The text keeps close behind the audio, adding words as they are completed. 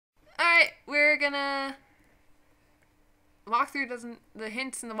Alright, we're gonna... Walkthrough doesn't... The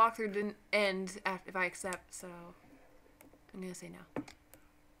hints in the walkthrough didn't end if I accept, so... I'm gonna say no.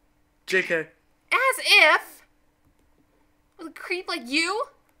 JK. As if... With a creep like you?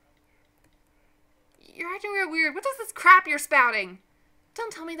 You're acting real weird. What is this crap you're spouting?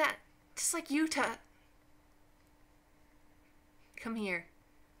 Don't tell me that. Just like Utah. Come here.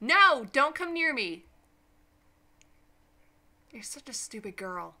 No! Don't come near me! You're such a stupid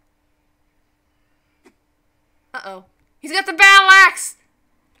girl. Uh-oh. He's got the battle axe!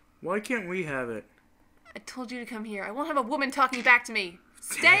 Why can't we have it? I told you to come here. I won't have a woman talking back to me.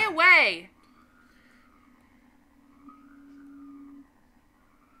 Stay away!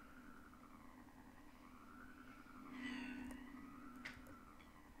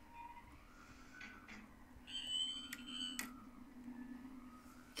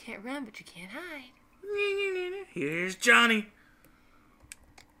 You can't run, but you can't hide. Here's Johnny.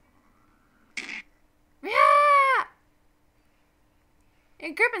 Yeah!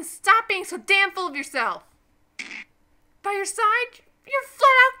 Hey, Griffin, stop being so damn full of yourself. By your side, you're a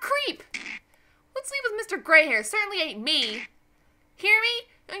flat-out creep. What's sleep with Mr. Greyhair certainly ain't me. Hear me?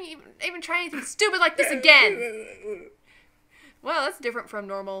 Don't even try anything stupid like this again. Well, that's different from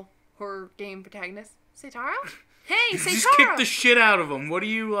normal horror game protagonists. Seitaro? Hey, Seitaro! Just kick the shit out of him. What do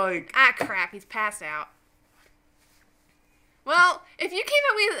you like? Ah, crap. He's passed out. Well, if you came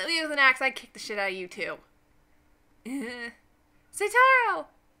at me with an axe, I'd kick the shit out of you, too. Seitaro!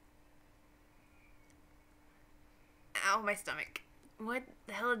 Ow, my stomach. What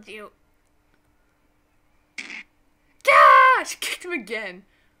the hell did you... Gosh! Kicked him again.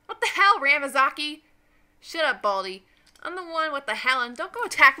 What the hell, Ramazaki? Shut up, Baldy. I'm the one with the hell, and don't go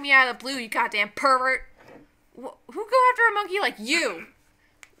attack me out of the blue, you goddamn pervert. Who go after a monkey like you?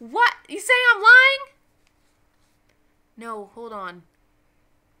 What? You saying I'm lying? No, hold on.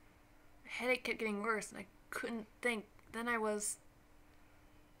 My headache kept getting worse, and I couldn't think. Then I was...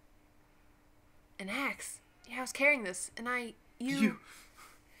 An axe. Yeah, I was carrying this, and You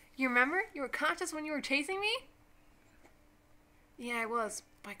remember? You were conscious when you were chasing me? Yeah, I was,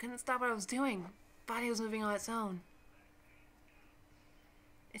 but I couldn't stop what I was doing. Body was moving on its own.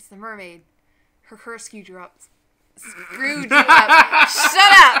 It's the mermaid. Her curse screwed you up. Screwed you up.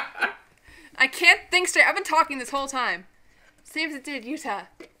 Shut up! I can't think straight. I've been talking this whole time. Same as it did Utah.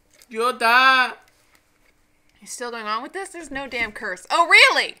 Yoda! You're still going on with this? There's no damn curse. Oh,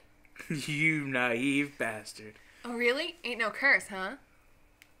 really? You naive bastard. Oh, really? Ain't no curse, huh?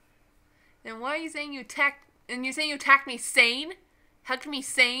 Then why are you saying you attacked... And you're saying you attacked me sane? Hugged me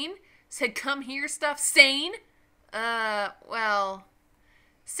sane? Said come here stuff sane? Well...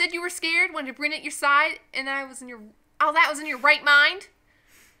 Said you were scared, wanted to bring it at your side, and I was in your... Oh, that was in your right mind?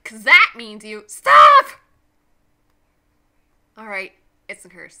 'Cause that means you... Stop! Alright, it's the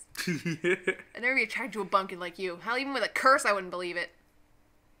curse. I'd never be attracted to a bumpkin like you. Hell, even with a curse, I wouldn't believe it.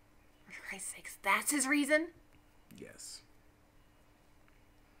 For Christ's sakes, that's his reason? Yes.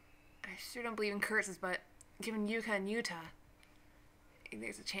 I sure don't believe in curses, but given Yuka and Utah,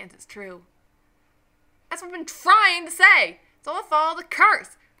 there's a chance it's true. That's what I've been trying to say. It's all the fault of the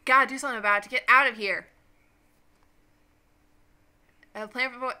curse. Gotta do something about it to get out of here. I have a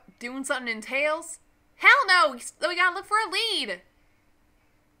plan for what doing something entails? Hell no! We gotta look for a lead.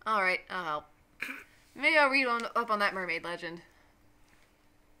 Alright, I'll help. Maybe I'll read up on that mermaid legend.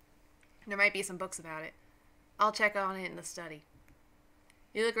 There might be some books about it. I'll check on it in the study.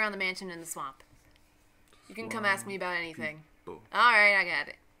 You look around the mansion and the swamp. You can come ask me about anything. Alright, I got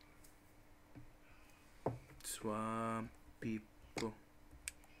it. Swamp people.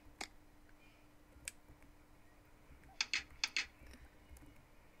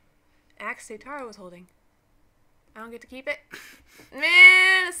 Axe Seitaro was holding. I don't get to keep it?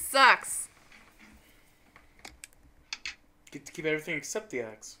 Man, this sucks. Get to keep everything except the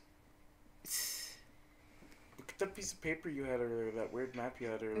axe. Look at that piece of paper you had earlier, that weird map you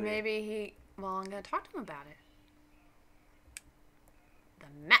had earlier. Maybe he... Well, I'm gonna talk to him about it.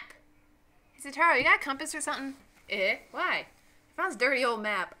 The map. Hey, Seitaro, you got a compass or something? Why? I found this dirty old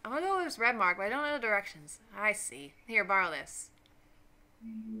map. I want to go with this red mark, but I don't know the directions. I see. Here, borrow this.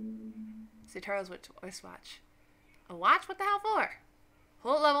 Seitaro's wristwatch. A watch? What the hell for?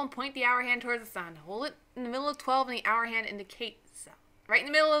 Hold it level and point the hour hand towards the sun. Hold it in the middle of 12 and the hour hand indicates south. Right in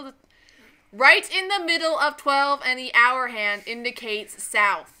the middle of 12 and the hour hand indicates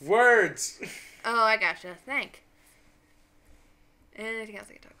south. Words! Oh, I gotcha. Thank. Anything else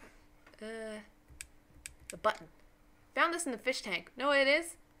I can talk about? The button. Found this in the fish tank. Know what it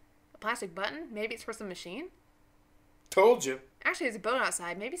is? A plastic button? Maybe it's for some machine? Told you. Actually, there's a boat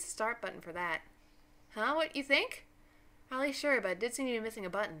outside. Maybe it's a start button for that. Huh? What you think? Not really sure, but it did seem to be missing a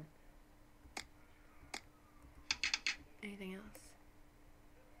button. Anything else?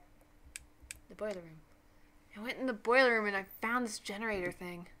 The boiler room. I went in the boiler room and I found this generator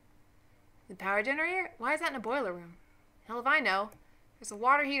thing. The power generator? Why is that in a boiler room? Hell if I know. There's a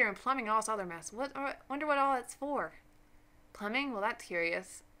water heater and plumbing and all this other mess. Wonder what all that's for. Plumbing? Well, that's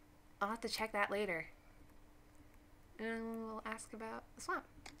curious. I'll have to check that later. And we'll ask about the swamp.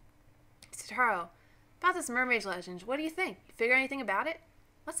 Taro, about this mermaid legend, what do you think? You figure anything about it?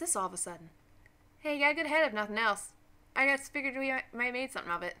 What's this all of a sudden? Hey, you got a good head if nothing else. I just figured we might made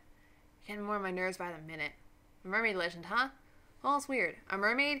something of it. Getting more on my nerves by the minute. A mermaid legend, huh? Well, it's weird. A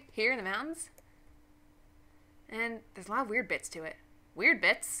mermaid here in the mountains? And there's a lot of weird bits to it. Weird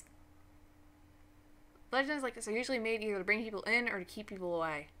bits? Legends like this are usually made either to bring people in or to keep people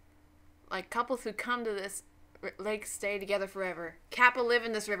away. Like couples who come to this lake stay together forever. Kappa live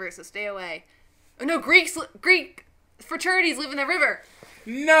in this river, so stay away. Oh no, Greek fraternities live in the river.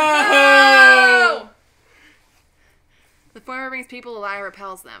 No! The former brings people alive or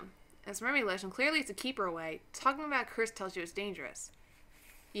repels them. As mermaid legend, clearly it's to keep her away. Talking about a curse tells you it's dangerous.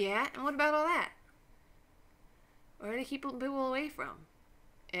 Yeah, and what about all that? Where do they keep people away from?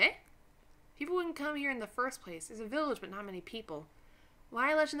 Eh? People wouldn't come here in the first place. There's a village, but not many people.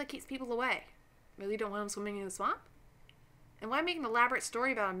 Why a legend that keeps people away? Really don't want them swimming in the swamp? And why make an elaborate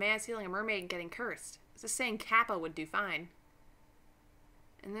story about a man stealing a mermaid and getting cursed? It's just saying Kappa would do fine.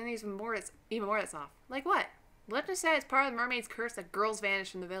 And then there's even more that's off. Like what? The legend said it's part of the mermaid's curse that girls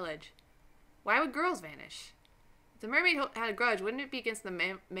vanish from the village. Why would girls vanish? If the mermaid had a grudge, wouldn't it be against the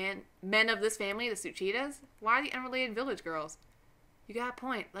men of this family, the Suchitas? Why the unrelated village girls? You got a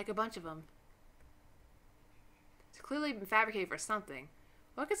point, like a bunch of them. It's clearly been fabricated for something.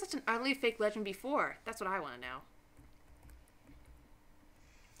 What could such an utterly fake legend be for? That's what I want to know.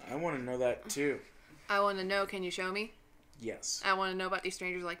 I want to know that too. I want to know, can you show me? Yes. I want to know about these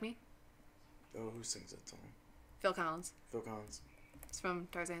strangers like me. Oh, who sings that song? Phil Collins. Phil Collins. It's from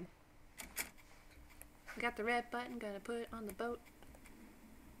Tarzan. I got the red button, gonna put it on the boat.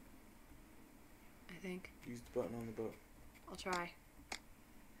 I think. Use the button on the boat. I'll try.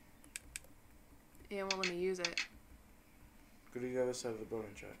 Yeah, it won't let me use it. Go to the other side of the boat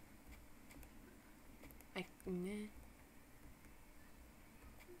and try.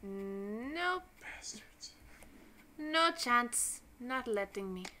 Nope. Bastards. No chance. Not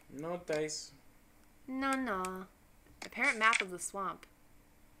letting me. No dice. No. Apparent map of the swamp.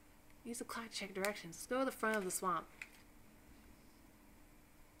 Use the clock to check directions. Let's go to the front of the swamp.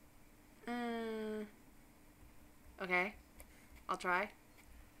 Okay. I'll try.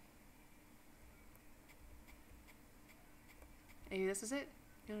 Maybe this is it?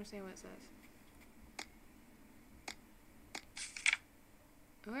 You understand what it says.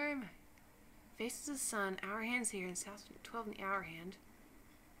 Where am I? Faces the sun, hour hands here, and south 12 in the hour hand.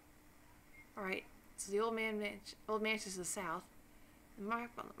 Alright, so the old mansion is the south. The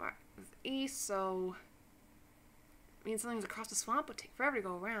mark on the mark is the east, so it means something's across the swamp would take forever to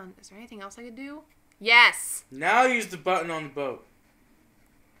go around. Is there anything else I could do? Yes! Now use the button on the boat.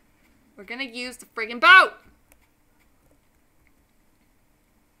 We're gonna use the friggin' boat!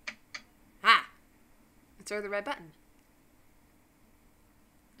 Ah! Insert the red button.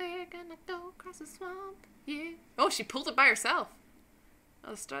 We're gonna go across the swamp, yeah. Oh, she pulled it by herself.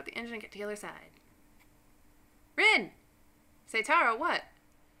 I'll start the engine and get to the other side. Rin! Say, Taro, what?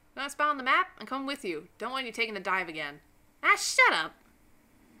 Want to spot on the map? I'm coming with you. Don't want you taking the dive again. Ah, shut up!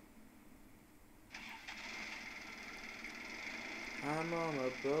 I'm on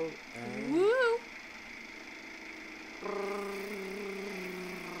a boat and... Woo!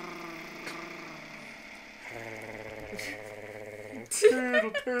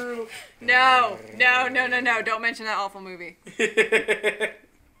 Turtle. No. Don't mention that awful movie.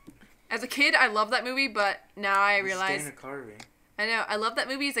 As a kid, I loved that movie, but now I realize... Dana Carvey. I know. I loved that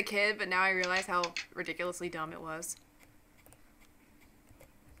movie as a kid, but now I realize how ridiculously dumb it was.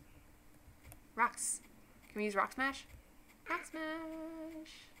 Rocks. Can we use Rock Smash? Rock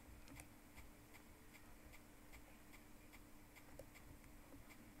Smash!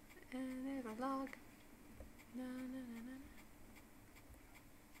 And there's a log. Na, na, na, na.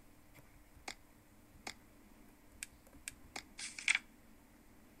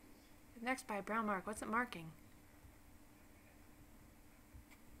 Next by a brown mark. What's it marking?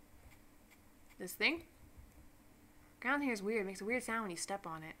 This thing? Ground here is weird. It makes a weird sound when you step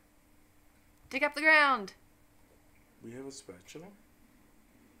on it. Dig up the ground! We have a spatula?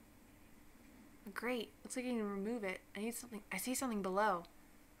 Great. Looks like you can remove it. I need something. I see something below.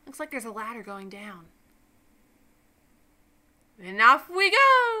 Looks like there's a ladder going down. And off we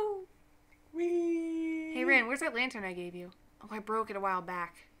go! Whee! Hey, Rin, where's that lantern I gave you? Oh, I broke it a while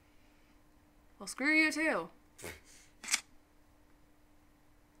back. Well, screw you too.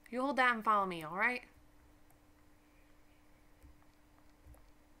 You hold that and follow me, alright?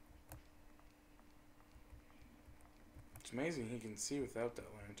 It's amazing he can see without that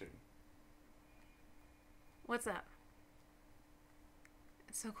lantern. What's up?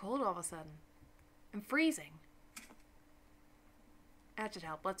 It's so cold all of a sudden. I'm freezing. That should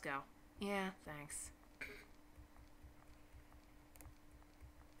help. Let's go. Yeah, thanks.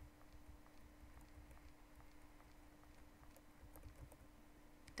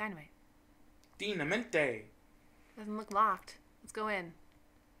 Dynamite. Dinamente! Doesn't look locked. Let's go in.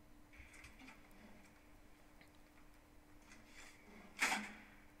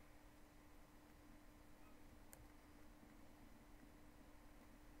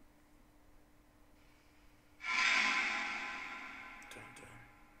 Dun, dun.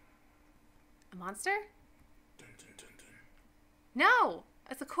 A monster? Dun, dun, dun, dun. No!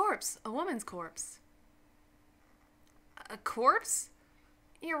 It's a corpse. A woman's corpse. A corpse?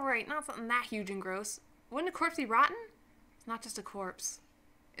 You're right, not something that huge and gross. Wouldn't a corpse be rotten? It's not just a corpse.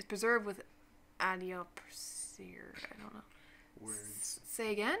 It's preserved with adiopsir. I don't know. Words.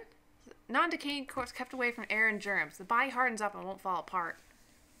 Say again? Non-decaying corpse kept away from air and germs. The body hardens up and won't fall apart.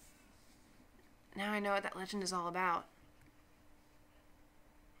 Now I know what that legend is all about.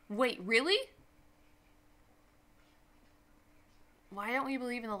 Wait, really? Why don't we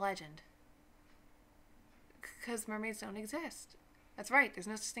believe in the legend? Because mermaids don't exist. That's right, there's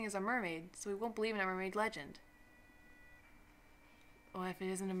no such thing as a mermaid, so we won't believe in a mermaid legend. What if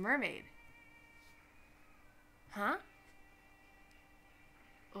it isn't a mermaid? Huh?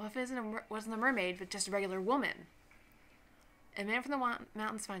 What if it wasn't a mermaid, but just a regular woman? A man from the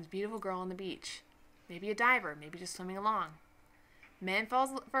mountains finds a beautiful girl on the beach. Maybe a diver, maybe just swimming along. Man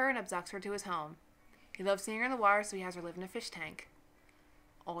falls for her and abducts her to his home. He loves seeing her in the water, so he has her live in a fish tank.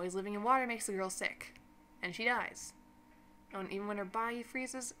 Always living in water makes the girl sick, and she dies. And even when her body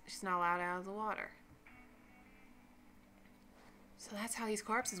freezes, she's not allowed out of the water. So that's how these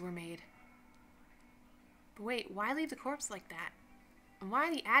corpses were made. But wait, why leave the corpse like that? And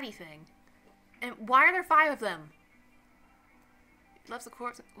why the Addy thing? And why are there 5 of them? He left the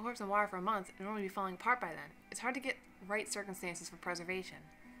corpse in water for a month and would only be falling apart by then. It's hard to get right circumstances for preservation.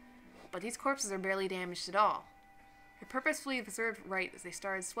 But these corpses are barely damaged at all. They're purposefully preserved right as they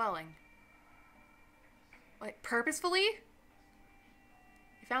started swelling. Like, purposefully?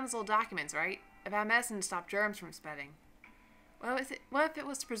 You found those old documents, right? About medicine to stop germs from spreading. What if it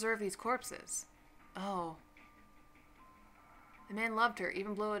was to preserve these corpses? Oh. The man loved her,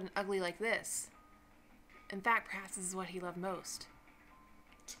 even bloated and ugly like this. In fact, perhaps this is what he loved most.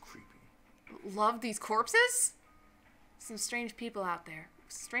 It's creepy. Loved these corpses? Some strange people out there.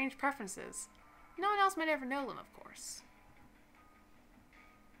 Strange preferences. No one else might ever know them, of course.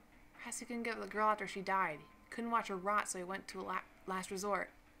 Perhaps he couldn't get with the girl after she died. He couldn't watch her rot, so he went to a last resort.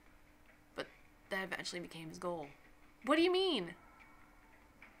 But that eventually became his goal. What do you mean?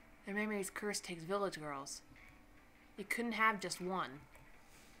 The Mermaid's curse takes village girls. You couldn't have just one.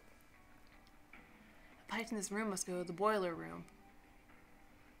 The pipes in this room must go to the boiler room.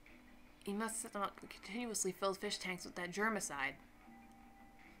 He must set them up continuously filled fish tanks with that germicide.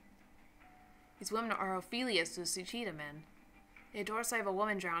 These women are Ophelias to the Suchita men. They adore the sight of a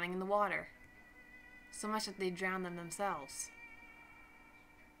woman drowning in the water. So much that they drown them themselves.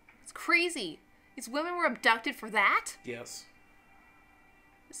 It's crazy! These women were abducted for that? Yes.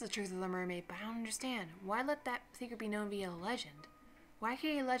 This is the truth of the mermaid, but I don't understand. Why let that secret be known via a legend? Why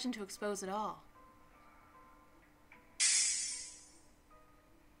create a legend to expose it all?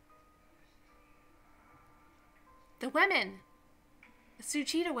 The women! The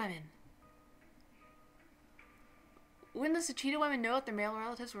Suchita women! Wouldn't the Suchita women know that their male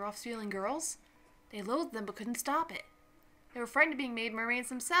relatives were off stealing girls? They loathed them but couldn't stop it. They were frightened of being made mermaids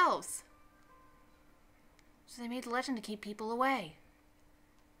themselves. So they made the legend to keep people away.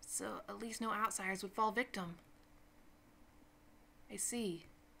 So at least no outsiders would fall victim. I see.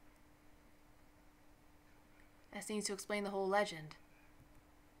 That seems to explain the whole legend.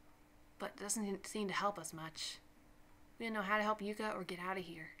 But it doesn't seem to help us much. We didn't know how to help Yuka or get out of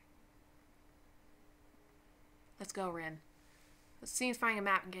here. Let's go, Rin. It seems finding a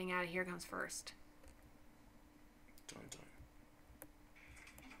map and getting out of here comes first. Dun, dun.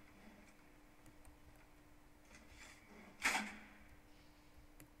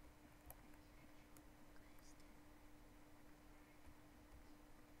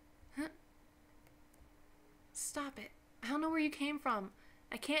 Huh? Stop it. I don't know where you came from.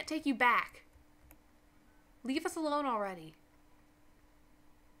 I can't take you back. Leave us alone already.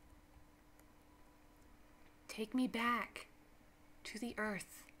 Take me back. To the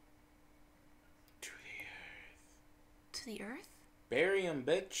earth. To the earth. To the earth? Bury him,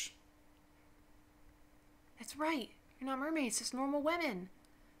 bitch. That's right. You're not mermaids, just normal women.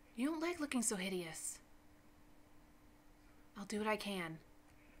 You don't like looking so hideous. I'll do what I can.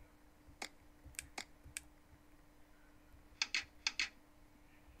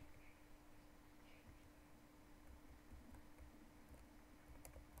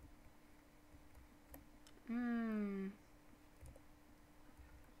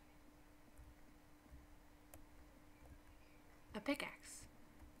 A pickaxe.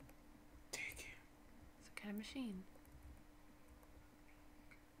 Take it. It's a kind of machine.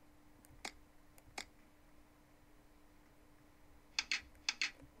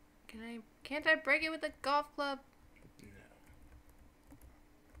 Can't I break it with a golf club?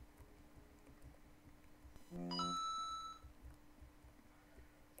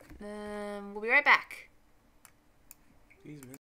 No. We'll be right back. These